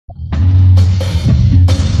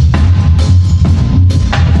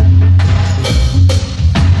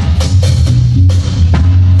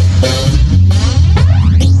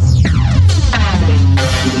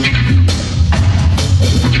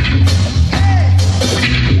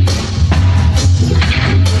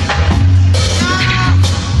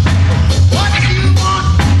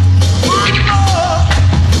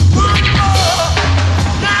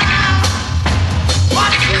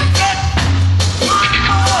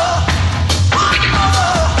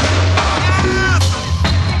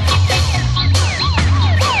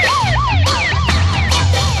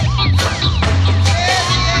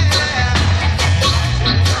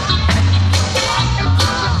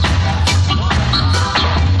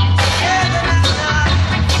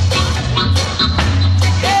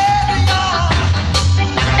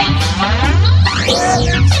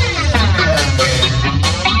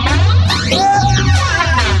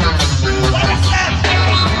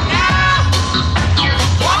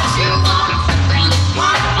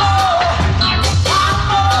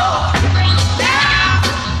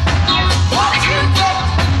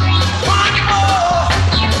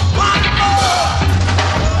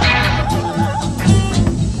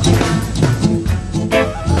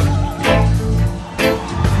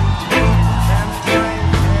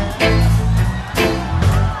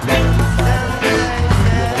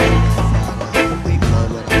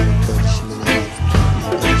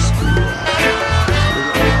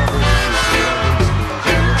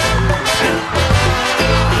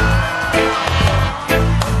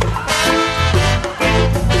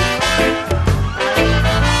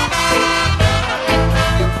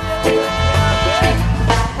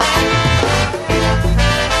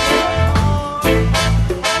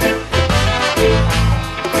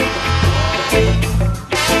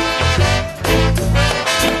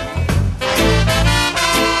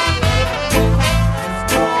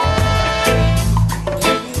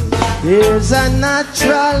There's a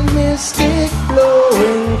natural mystic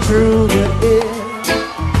blowing through the air.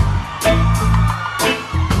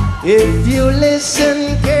 If you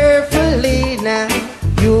listen carefully now,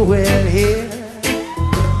 you will hear.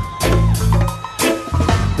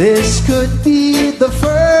 This could be the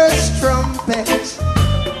first trumpet,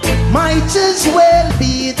 might as well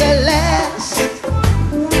be the last.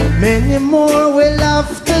 Many more will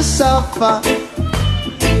have to suffer,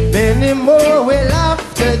 many more will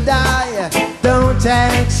have to die. Don't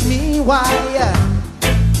ask me why.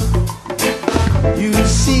 You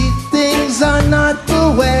see, things are not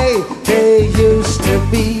the way they used to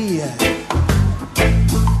be.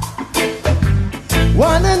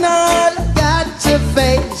 One and all got to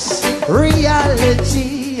face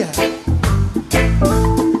reality.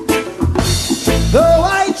 Though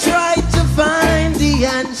I tried to find the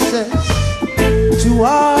answers to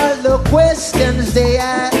all the questions they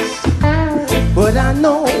ask, but I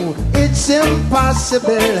know it's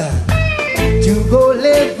impossible to go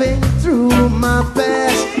living through my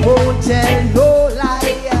past. Won't tell no lie.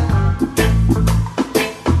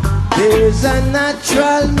 There's a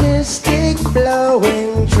natural mystic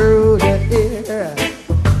blowing through the air.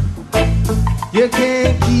 You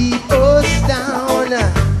can't keep us down.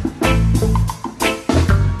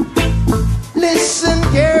 Listen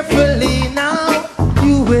carefully now,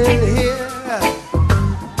 you will hear.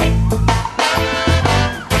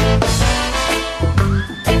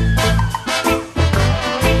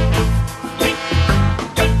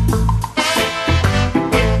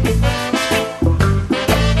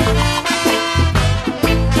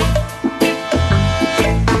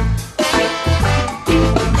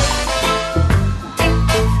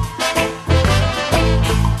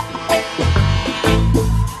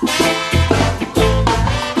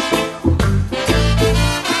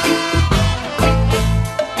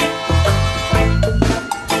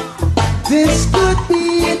 This could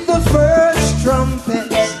be the first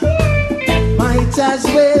trumpet, might as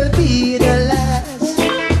well be the last.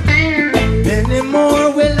 Many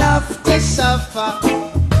more will have to suffer,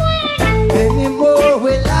 many more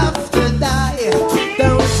will have to die.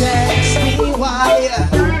 Don't ask me why.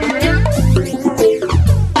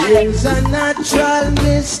 There's a natural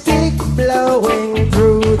mystic blowing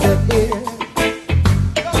through the air.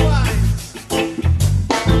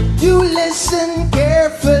 You listen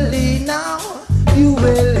carefully now, you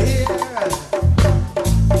will hear.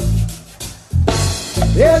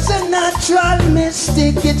 There's a natural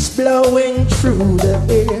mystic, it's blowing through the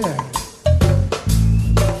air.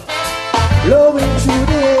 Blowing through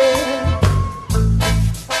the air.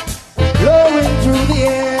 Blowing through the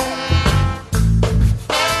air.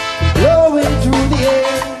 Blowing through the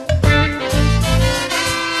air.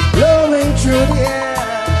 Blowing through the air.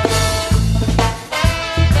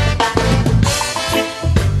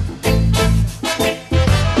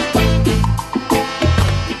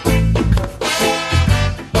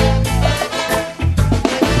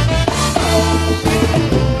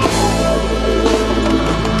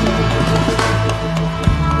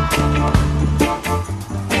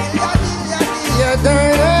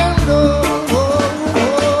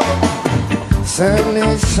 Sun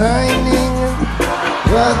is shining,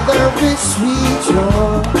 weather is sweet,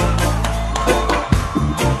 joy.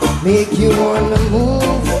 Make you wanna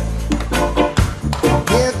move,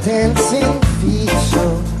 your dancing feet, so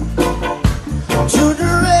to the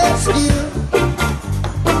rescue,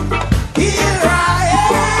 here I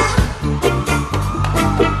am.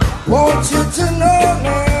 Want you to know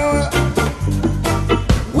now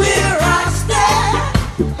where I stand.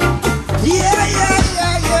 Yeah, yeah,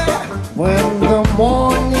 yeah, yeah. When the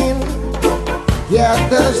morning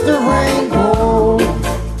gathers the rainbow,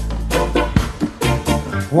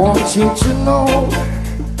 want you to know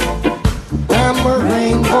I'm a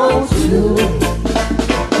rainbow too.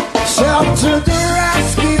 Shout to the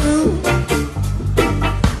rescue,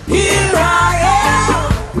 here I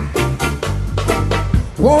am.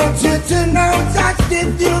 Want you to know that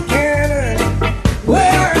if you can,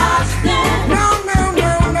 where I stand. No, no,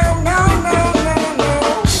 no, no, no, no, no, no.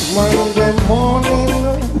 Monday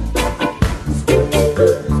morning,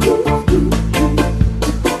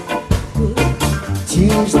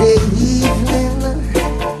 Tuesday evening,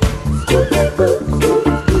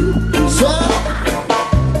 so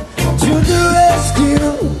to the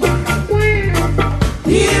rescue,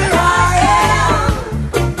 here I am.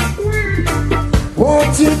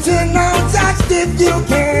 Want you to know that if you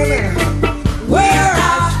can, where I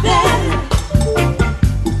stand.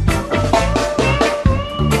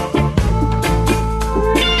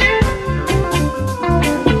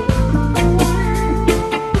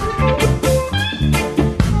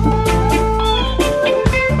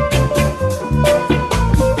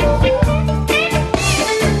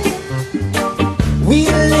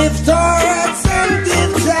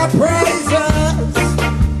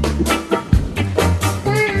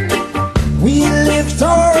 We lift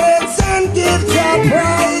our heads and give God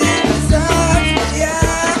praise.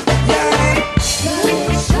 Yeah, yeah. Sun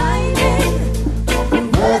is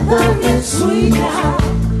shining, weather is sweet.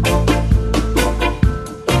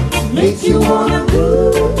 Make you wanna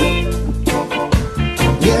move,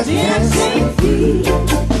 Yes, yes. dancing feet.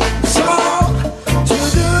 So, to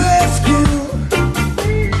the rescue,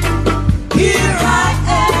 here I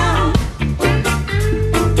am.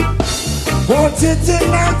 want you to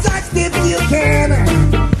now touch if you can.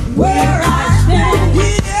 Where I stand,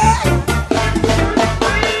 Yeah.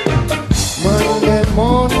 Monday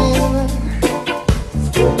morning,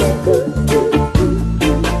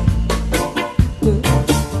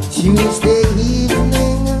 Tuesday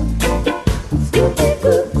evening,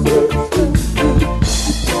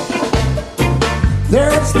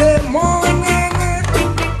 Thursday morning,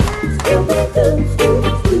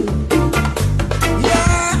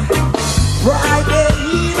 yeah, Friday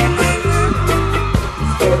evening,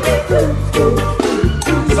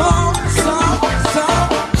 so,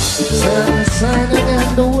 sun is shining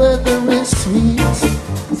and the weather is sweet.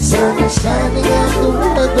 Sun is shining and the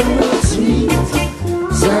weather is sweet.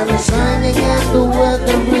 Sun is shining and the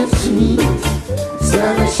weather is sweet.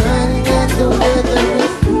 Sun is shining and the weather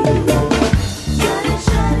is sun is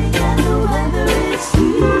shining and the weather is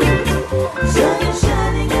sweet. Sun is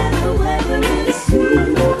shining and the weather is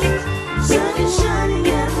sweet. Sun is shining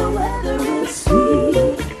and the weather is sweet.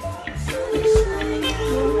 Sun is shining and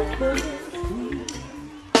the weather is sweet.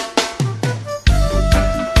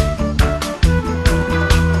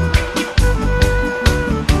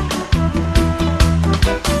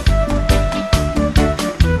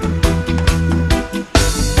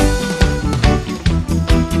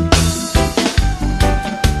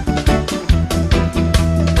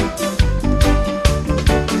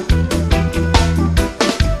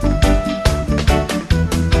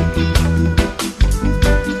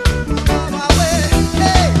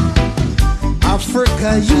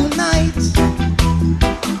 Africa unite,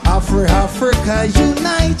 Africa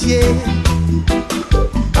unite, yeah.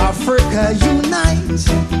 Africa unite,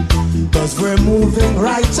 'cause we're moving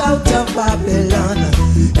right out of Babylon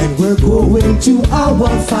and we're going to our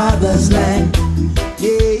father's land,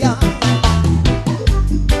 yeah.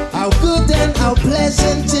 How good and how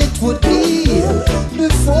pleasant it would be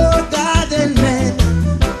before God and man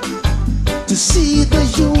to see the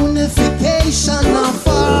unification of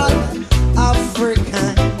all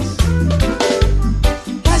Africans.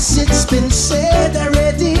 As it's been said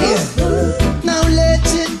already, now let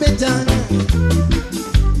it be done.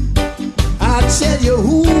 I'll tell you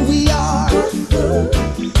who we are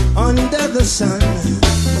under the sun.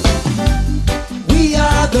 We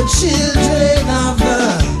are the children of the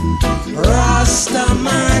Rasta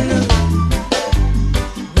man.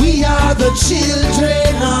 We are the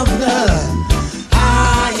children of the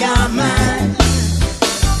higher man.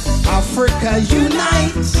 Africa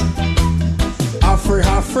unite,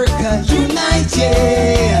 Africa unite,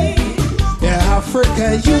 yeah. Yeah,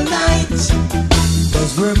 Africa unite,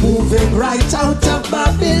 'cause we're moving right out of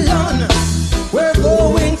Babylon. We're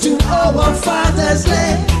going to our father's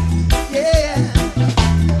land, yeah.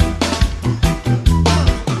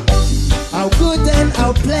 How good and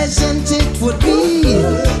how pleasant it would be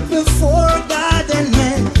before God and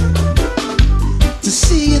man to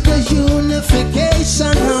see the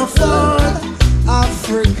unification of all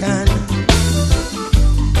African.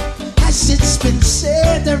 As it's been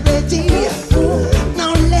said already,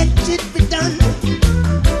 now let it be done.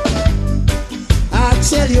 I'll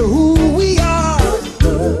tell you who we are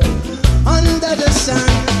under the sun.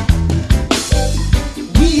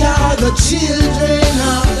 We are the children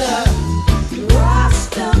of the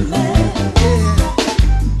Rasta man.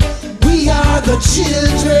 We are the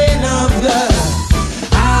children of the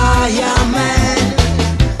higher man.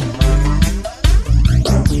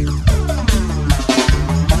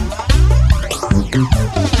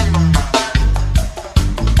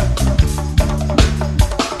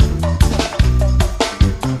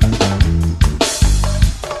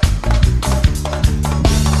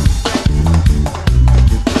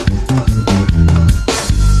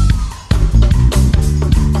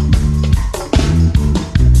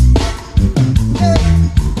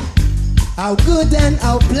 How good and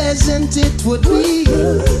how pleasant it would be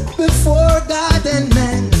before God and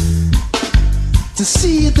man to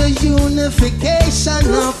see the unification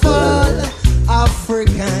of all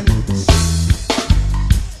Africans.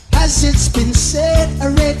 As it's been said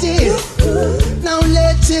already, now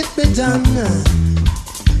let it be done.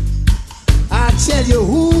 I tell you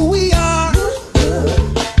who we are.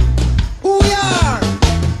 Who we are.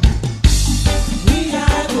 We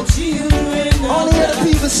are the children All of the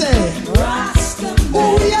people say. the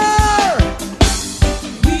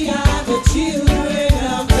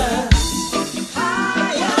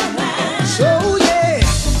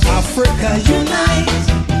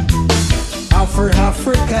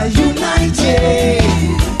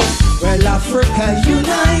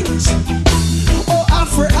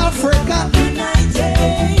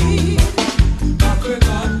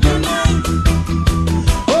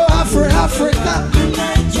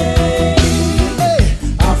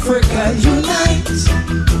race.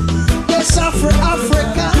 Yes,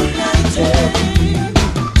 Africa united.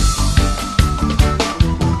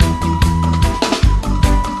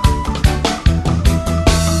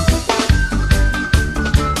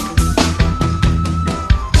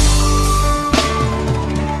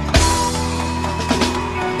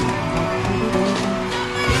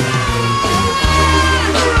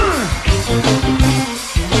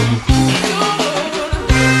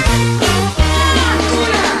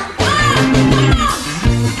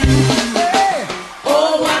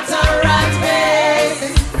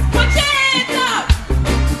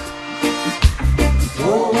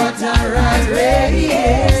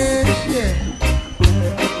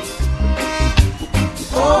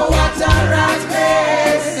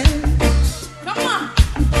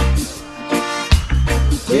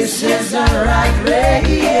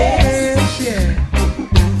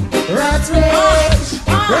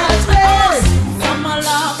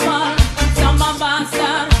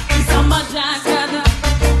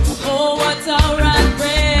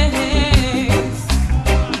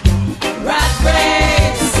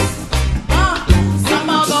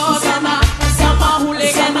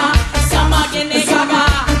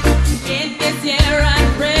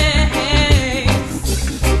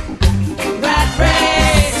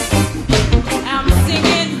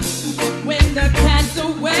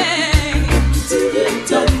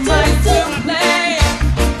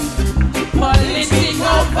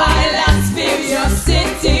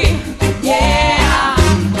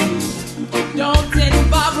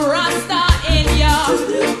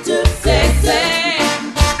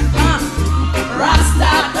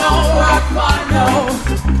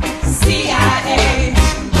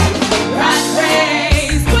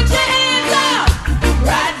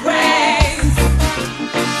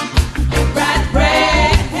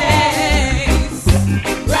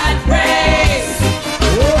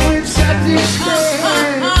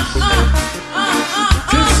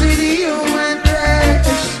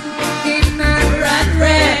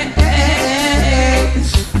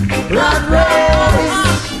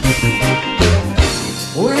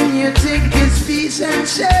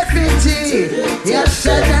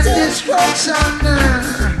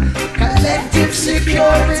 Collective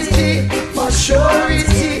security for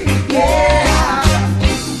surety, yeah.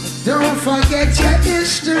 Don't forget your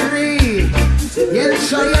history. Yeah,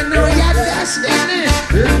 so you know your destiny.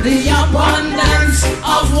 The abundance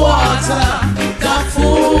of water, the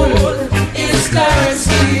fool is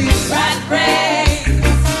thirsty. Rat race,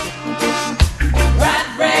 rat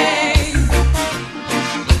race,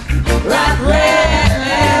 rat race,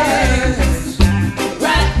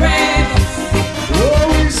 rat race.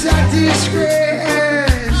 Oh, it's a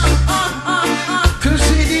disgrace to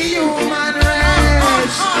see the human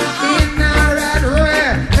race in a rat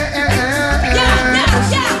race.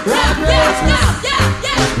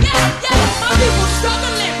 My people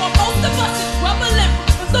struggling, but most of us is rumbling.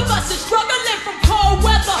 Most of us is struggling from cold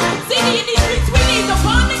weather. City in these streets, we need to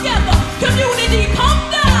bond together. Community, come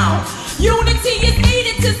down. Unity is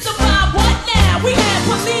needed to survive. What now? We had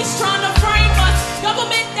police trying to frame us.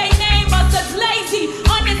 Government, they name us as lazy,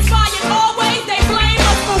 uninspired. Always they blame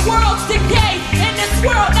us for world's decay. In this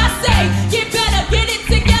world, I say, get better, get it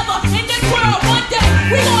together. In this world, one day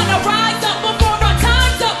we gonna rise up before our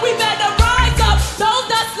time's up. We better rise up. Those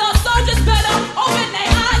that love soldiers better open their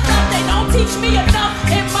eyes up. They don't teach me enough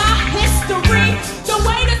in my history. The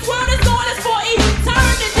way this world is going is for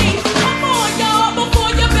eternity. Come on, y'all,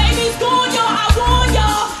 before your baby's gone, y'all. I warn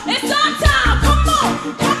y'all, it's our time. Come on,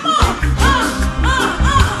 come on. Come on.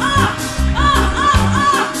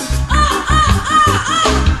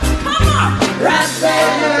 Rat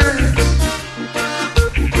race,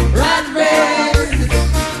 rat race,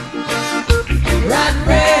 rat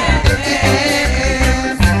race,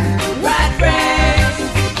 rat race.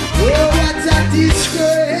 Oh, what a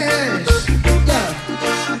disgrace, yeah.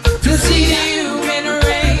 To see the human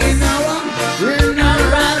race in a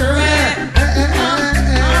rat race,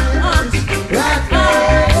 rat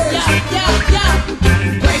race. Yeah.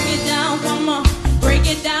 Break it down, come on. Break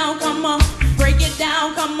it down, come on. Break it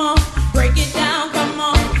down, come on. Break it down, come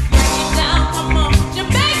on. Break it down, come on.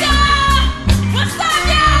 Jamaica! What's up,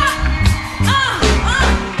 y'all?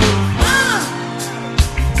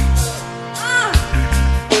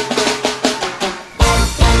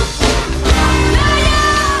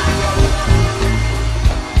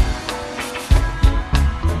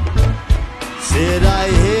 Said I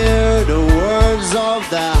hear the words of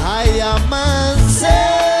the higher man say.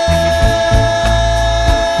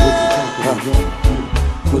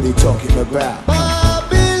 What they talking about?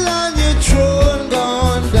 Babylon, your throne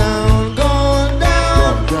gone down, gone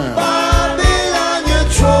down. Gone down. Babylon, your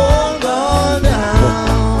throne gone down.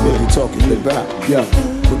 about? Yeah,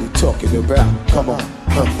 what they talking about? Come on,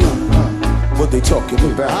 what they talking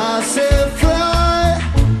about? I said fly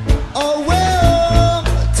away home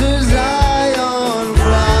to Zion,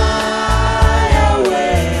 fly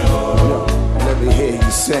away home. Let me hear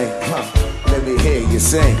you sing, let me hear you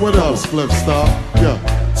sing. What else, Flip Star? Yeah,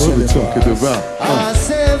 what they talking about? I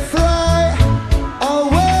said fly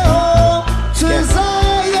away home to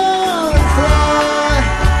Zion,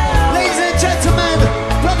 fly. Ladies and gentlemen,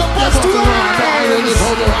 brother Buster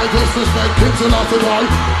Disrespect kids and not to die.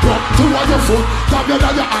 Come to on your foot, come down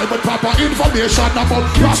on your eye, but proper information about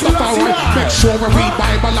Rastafari. Make sure we read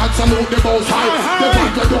Bible and salute the Most High. The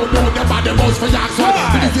people don't know them are the most for yourself.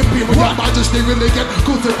 And if you be with your majesty, really get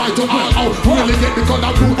crucified to all out. Really get because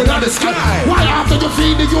I'm moving on the sky. Why after you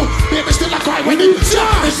feed the youth, baby still a cry when you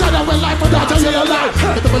die. Instead of a life without a yellow life.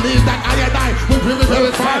 But to believe that I and I will be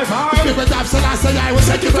verified. The people of Selassie, I will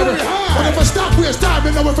take you very high. But if I stop, waste time,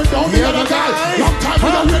 you know if we don't be other guy. Long time we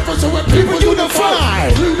don't wait for so when people unify.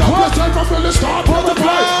 Clean up your time from when they start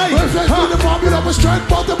multiply. Reflect to the formula of strength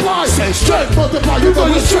multiply. Say strength multiply, you know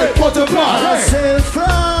your strength multiply. I said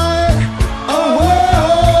fly away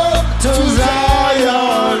home to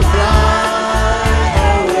Zion, fly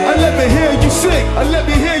away. And let me hear you sing, and let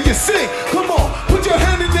me hear you sing. Come on, put your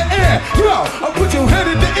hand in the air. Yo, put your hand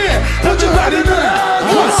in the air. Put your hand in the air.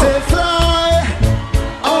 I said fly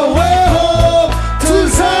away home to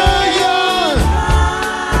Zion.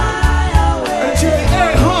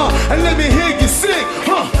 And let me hear you sing,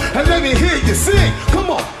 and let me hear you sing. Come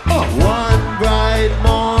on, One bright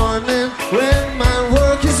morning when my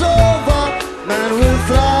work is over, man will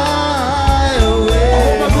fly away.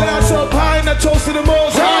 hold my glass up high and I toast to the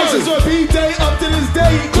most high. Since our B-Day up to this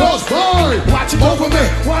day, close by. Watching over me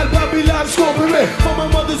while Babylon scoping me. For my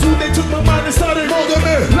mothers who they took my mind and started molding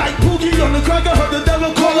me. Like Poogie on the crack, I heard the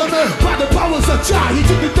devil calling me. By the powers of Jah, he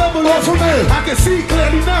took the devil off of me. I can see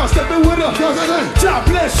clearly now, stepping with her. Jah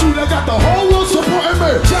bless you, I got the whole world supporting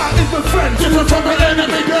me. Jah is my friend, different from an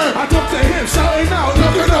enemy girl. I talk to him, shouting out,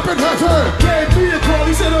 looking up in heaven. Gave me a call,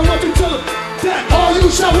 he said I want to tell him that all you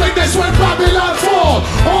shall witness when Babylon fall.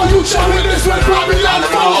 All you shall witness when Babylon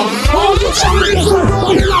fall. All you shall witness when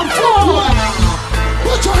Babylon fall.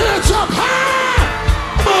 Put your hands up high.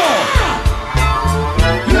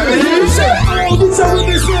 Let me hear you say, all you shall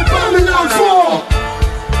witness when Babylon fall.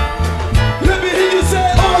 Let me hear you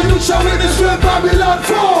say, all you shall witness when Babylon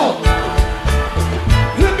fall.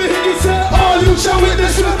 Let me hear you say, all you shall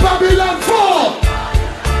witness when Babylon fall.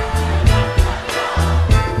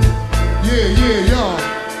 Yeah, y'all.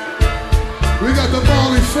 We got the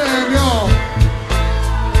Marley fam, y'all.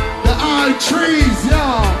 The eye trees,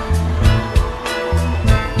 y'all.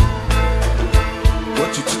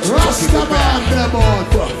 What you Rastaman them on.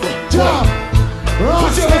 Jump.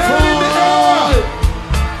 Put your hand in the air.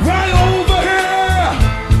 Right over here.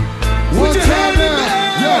 Put your hand in the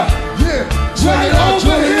air. Yeah. Right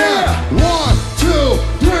over here. 1, 2,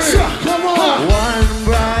 3. Come on. One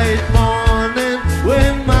bright morning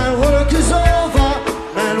when my work is over,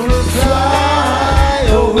 man will fly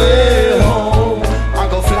away home. I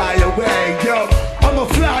go fly away, yo. I'ma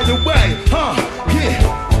fly away,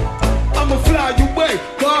 yeah. I'ma fly away,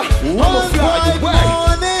 God. I'ma One fly bright away.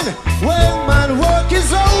 morning when my work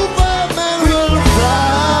is over, man will fly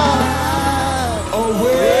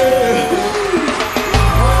away.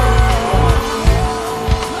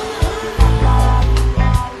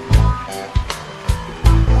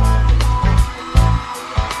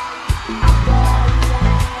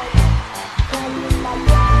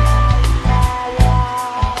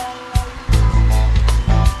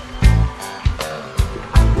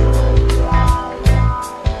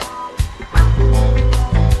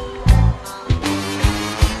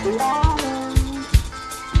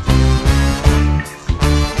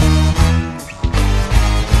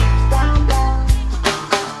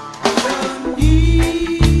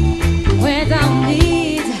 We don't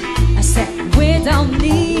need, I said we don't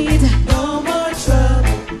need no more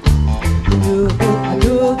trouble. No, no,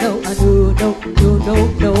 no, no, no, no, no,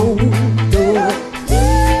 no.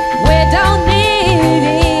 We don't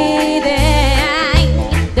need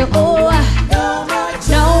the no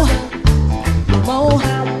more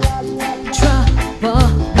trouble.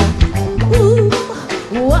 Ooh,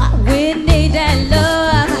 what we need that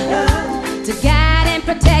love to guide and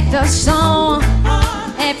protect us all.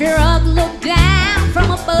 If you're up, look down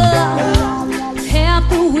from above. Help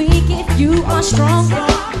the weak if you are strong.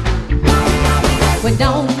 We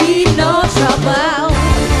don't need no trouble.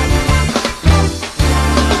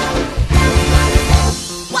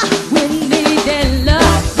 What we need is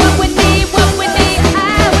love. What we need,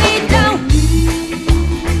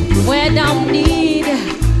 we don't need.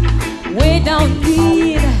 We don't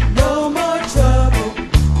need no more trouble.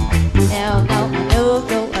 no, no, no,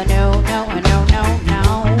 no, no, no, no,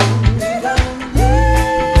 no, no.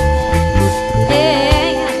 Hey,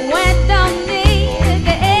 we don't need,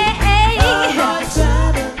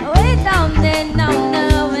 we don't need no,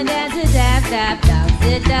 no, that's a dab,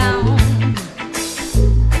 sit down.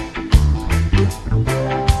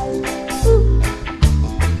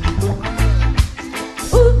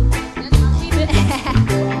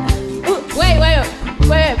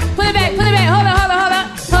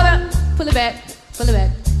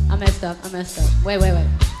 I messed up. Wait.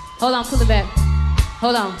 Hold on, pull it back.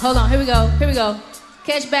 Hold on. Here we go.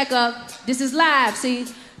 Catch back up. This is live, see?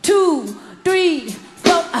 2, 3,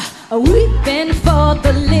 4. We've been for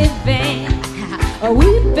the living.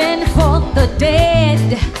 We've been for the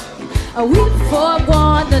dead. We for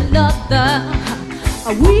one another.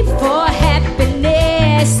 We for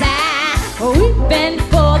happiness. We've been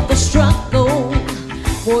for the struggle.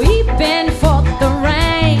 We've been for the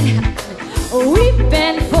rain. We've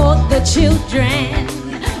been for the children.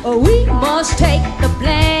 We must take the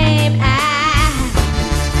blame.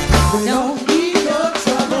 We don't need no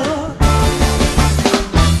trouble.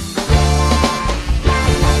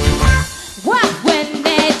 What when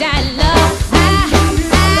they die love?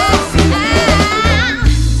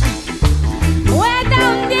 We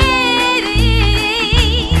don't need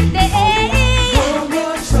it. No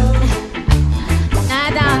more trouble.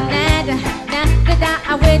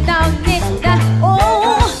 We don't need that. Oh,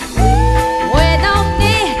 we don't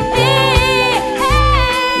need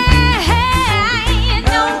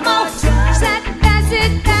no more.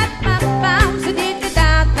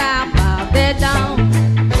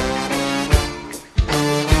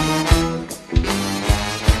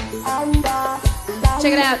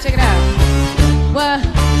 Check it out.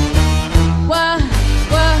 What?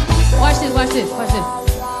 Watch this.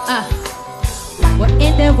 What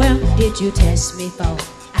in the world did you test me for?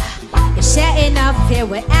 You're shutting up here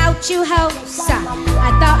without you, hoes. I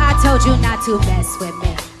thought I told you not to mess with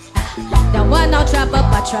me. Don't want no trouble,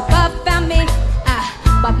 but trouble found me.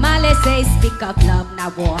 But Marley say speak of love,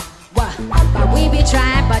 not war. What? But we be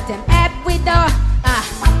trying, but them every door.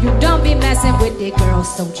 You don't be messing with the girl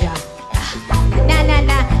soldier.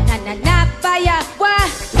 Na fire.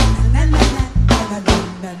 What?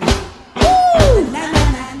 Woo!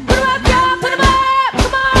 Put 'em up, y'all. Put 'em up.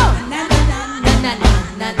 Come on. Na.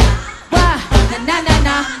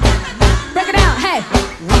 Break it down. Hey,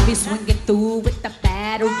 we be swinging through with the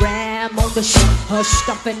battle ram on the hush,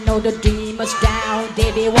 stumping all the demons down.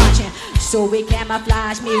 They be watching, so we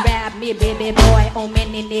camouflage me, rap me, baby boy.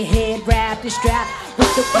 Omen in the head, wrap the strap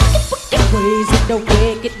with the wicked ways and the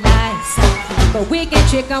wicked lies. But we can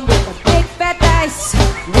trick 'em with a big fat dice.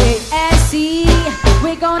 Wait and see,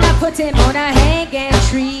 we gonna put him on a hanging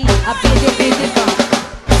tree. A busy bump.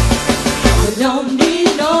 We don't need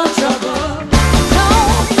no trouble. No.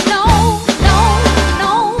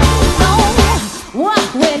 What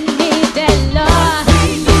we need that love.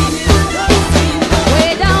 We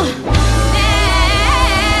don't need,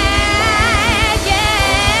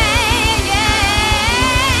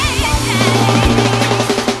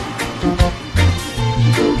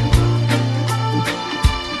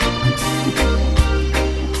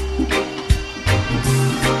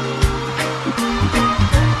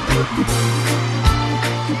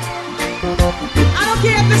 I don't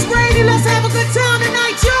care if it's rainy, let's have a good time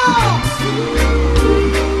tonight, y'all.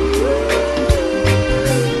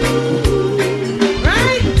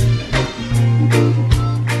 Right?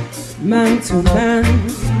 Man to man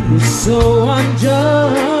is so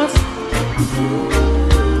unjust.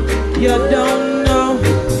 You don't know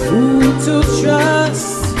who to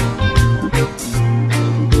trust.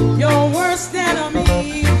 Your worst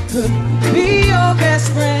enemy could be your best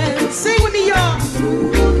friend. Sing with me, y'all.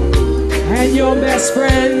 And your best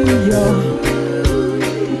friend,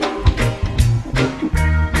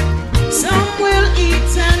 some will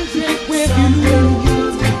eat and drink with you.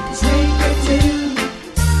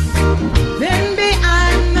 Then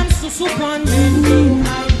behind them, susu upon you.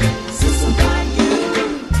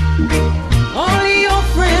 Only your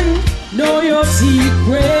friend know your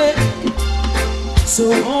secret. So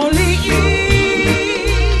only he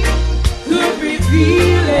could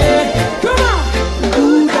reveal it. Come on!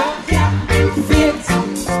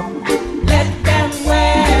 Let them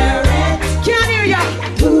wear it. Can't hear ya.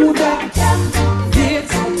 Who the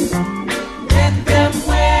fits? Let them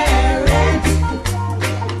wear it.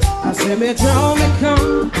 I say me draw me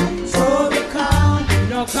come,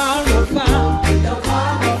 no call no foul. I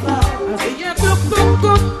say yeah, cook,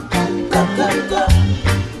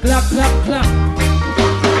 clap.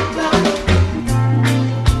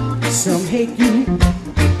 Some hate you,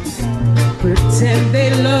 pretend they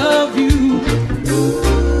love you,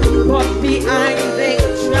 but behind they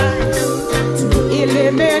try to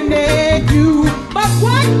eliminate you. But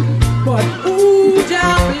what? But ooh,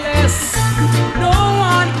 God bless, no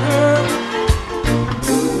one hurt.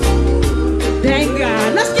 Thank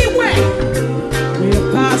God. Let's get wet.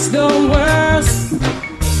 We're past the worst.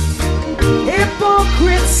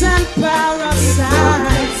 Hypocrites and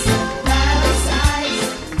parasites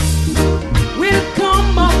will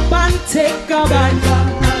come up and take a bite.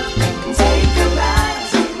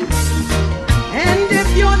 And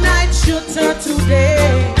if your night should turn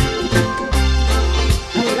today,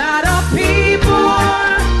 a lot of people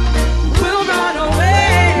will run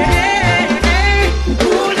away.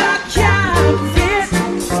 Who the can't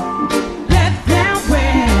let them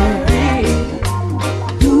wear it.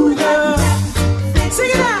 Who the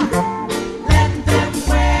sing it out. Let them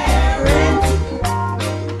wear it.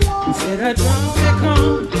 Said a drum may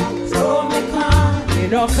come, you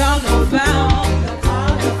know come no foul.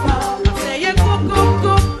 I'm saying go go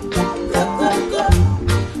go,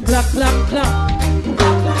 clap clap clap.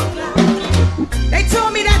 They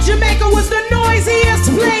told me that Jamaica was the noisiest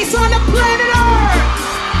place on the planet Earth.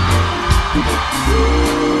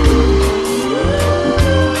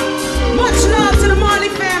 Much love to the Marley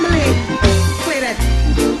family. Play that,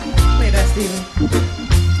 Steven.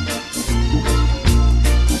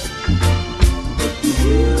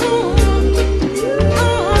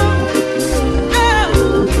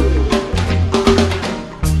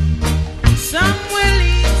 Some will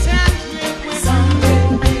eat and drink with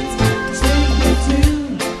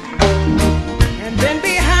and then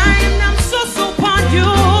behind them so upon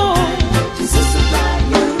you.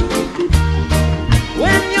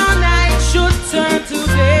 When your night should turn to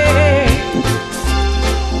day,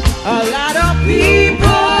 a lot of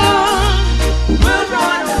people will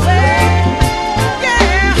run away.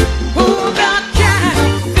 Yeah, who the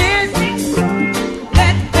catfish?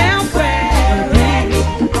 Let them wear it.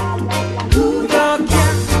 Who the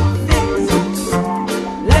catfish?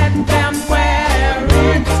 Let them wear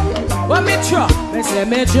it. What me try? They say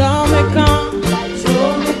me Jamaican.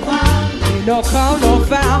 Me no call no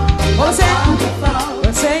foul. What say?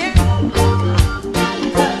 What say?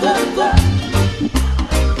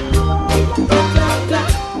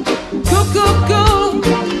 Go go go.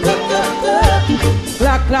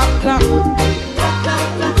 Clap clap clap.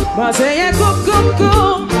 But say go go go.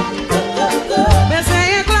 Me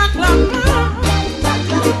say clap clap clap.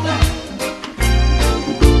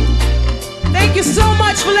 Thank you so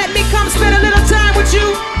much for letting me come spend a little time with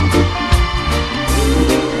you.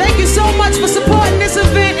 Thank you so much for supporting this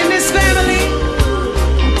event and this family.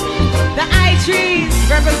 The I-Trees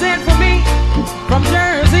represent for me from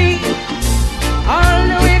Jersey all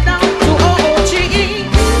the way down to OOGE.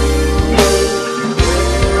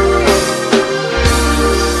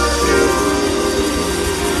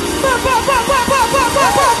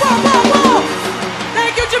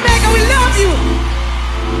 Thank you, Jamaica. We love you.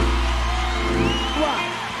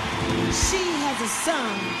 She has a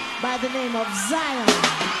son by the name of Zion.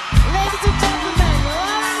 Ladies and gentlemen, you're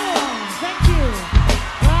all in one. Thank you.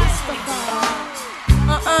 Rastafari.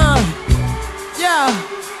 Yeah.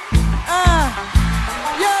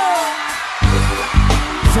 Yo.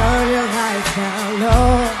 Turn your lights down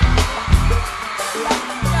low.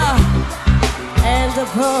 And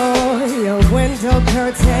pull your window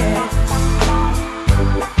curtain.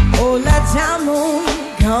 Oh, let your moon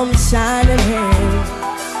come shining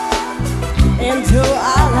into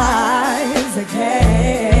our lives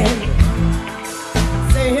again.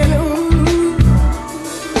 Saying, ooh,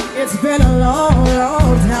 it's been a long,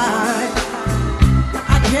 long time.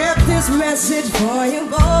 I kept this message for you,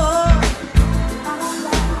 boy.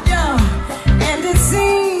 Yeah, and it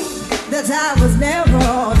seemed that I was never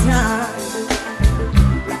on time.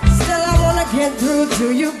 Still, I wanna get through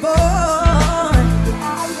to you, boy.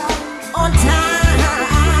 On time,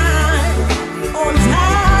 on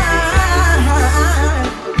time.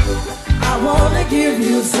 I wanna give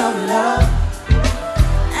you some love.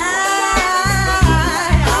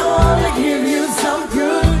 I wanna give you some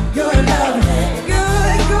good, good love.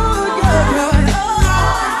 Good, good, good, good.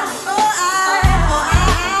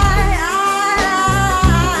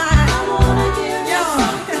 I wanna give you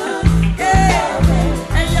some good, good.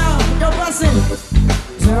 Hey, yo, bustin'.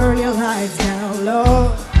 Turn your lights down low.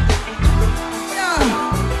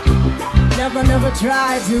 Never, never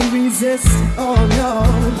try to resist. Oh no,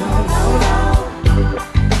 no, no, no.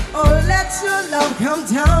 Oh, let your love come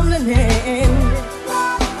tumbling in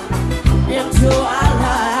into our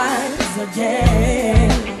lives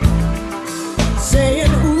again.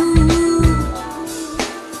 Saying, ooh,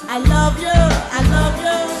 I love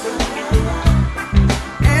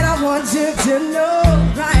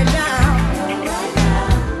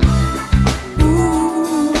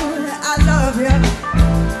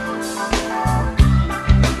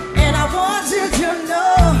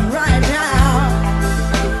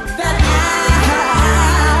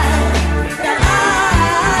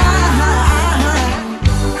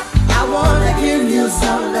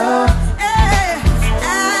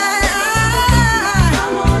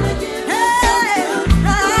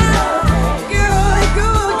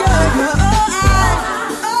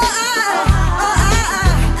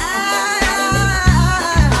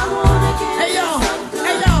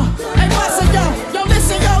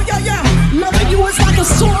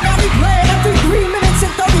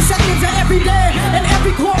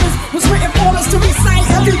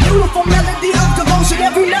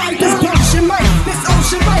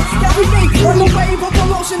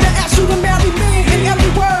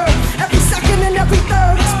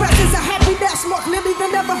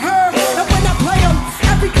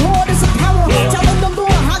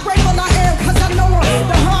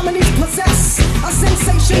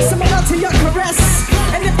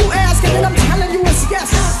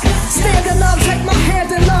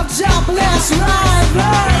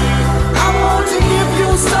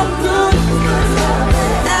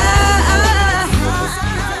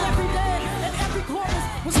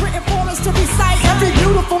words to recite every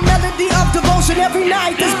beautiful melody of devotion every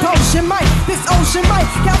night. This potion might, this ocean might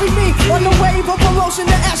carry me on the wave of emotion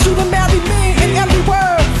to ask you to marry me. In every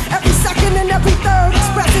word, every second and every third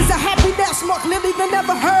expresses a happiness more clearly than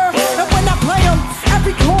ever heard. And when I play them,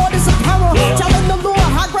 every chord is a power, telling the Lord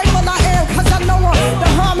how grateful I am, cause I know the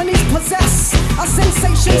harmonies possess a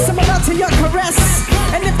sensation similar to your caress.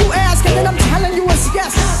 And if you ask, and then I'm telling you it's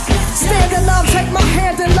yes. Stand in love, take my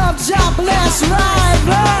hand in love, job bless, right,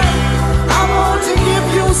 right. I want to give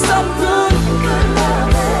you some good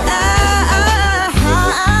love.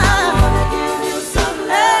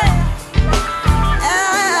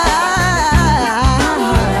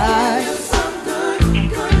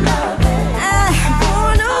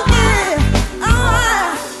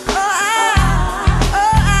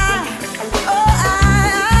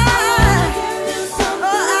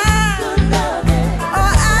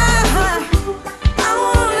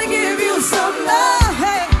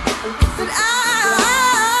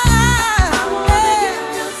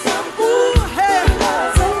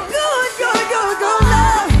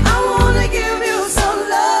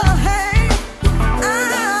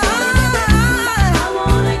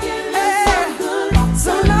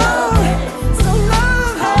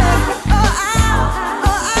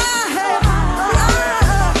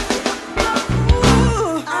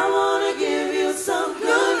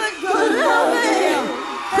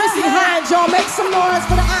 Y'all make some noise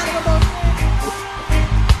for the honorable.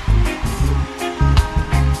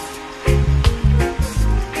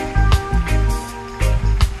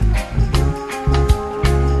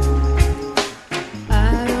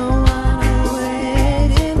 I don't wanna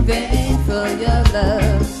wait in vain for your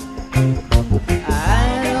love. I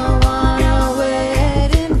don't wanna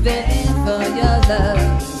wait in vain for your love.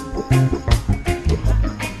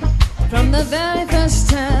 From the very first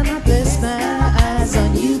time I placed my eyes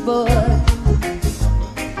on you, boy,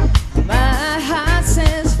 my heart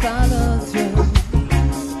says follow through.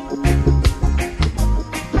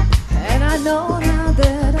 And I know now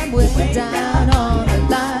that I'm way down on the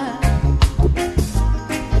line,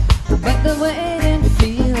 but the waiting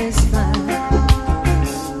feel is fine.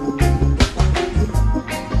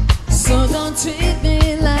 So don't treat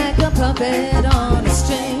me like a puppet on a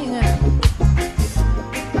string,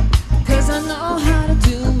 'cause I know how to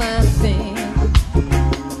do my thing.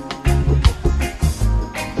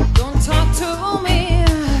 Don't talk to me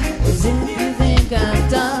as if you think I'm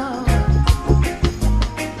dumb,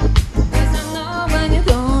 'cause I know when you're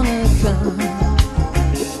gonna come.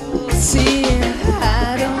 See,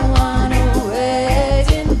 I don't wanna wait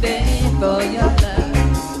in vain for your love.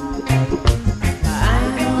 I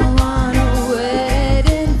don't wanna wait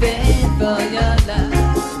in vain for your love.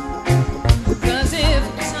 'Cause if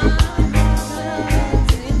time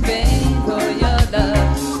in vain for your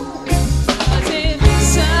love, 'cause if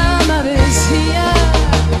summer is here,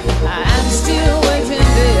 I'm still waiting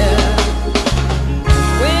there.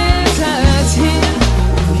 Winter is here,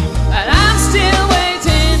 and I'm still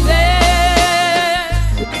waiting there.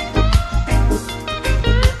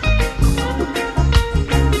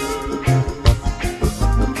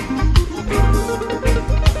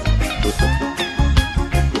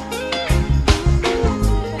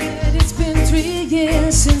 It's been 3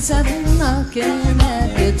 years since I've been knocking at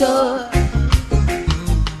your door,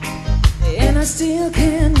 and I still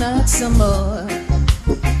can knock some more.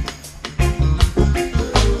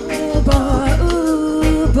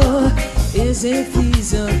 Ooh boy, is it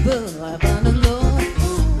feasible? I